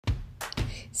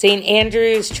St.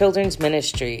 Andrew's Children's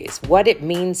Ministries, what it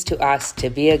means to us to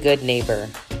be a good neighbor.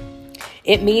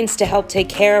 It means to help take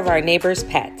care of our neighbors'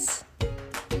 pets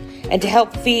and to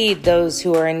help feed those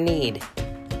who are in need,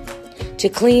 to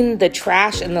clean the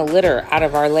trash and the litter out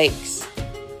of our lakes,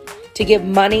 to give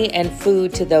money and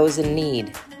food to those in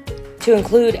need, to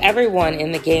include everyone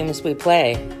in the games we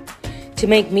play, to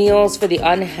make meals for the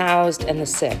unhoused and the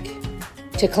sick,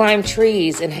 to climb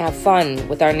trees and have fun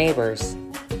with our neighbors,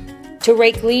 to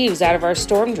rake leaves out of our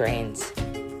storm drains,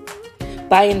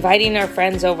 by inviting our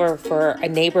friends over for a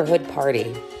neighborhood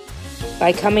party,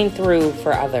 by coming through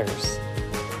for others,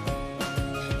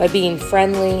 by being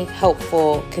friendly,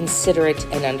 helpful, considerate,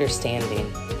 and understanding,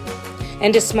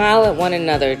 and to smile at one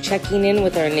another, checking in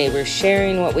with our neighbors,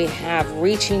 sharing what we have,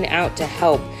 reaching out to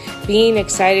help, being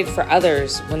excited for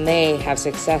others when they have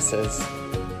successes.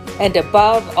 And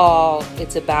above all,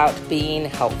 it's about being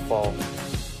helpful.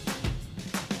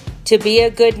 To be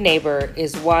a good neighbor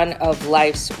is one of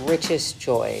life's richest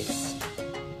joys.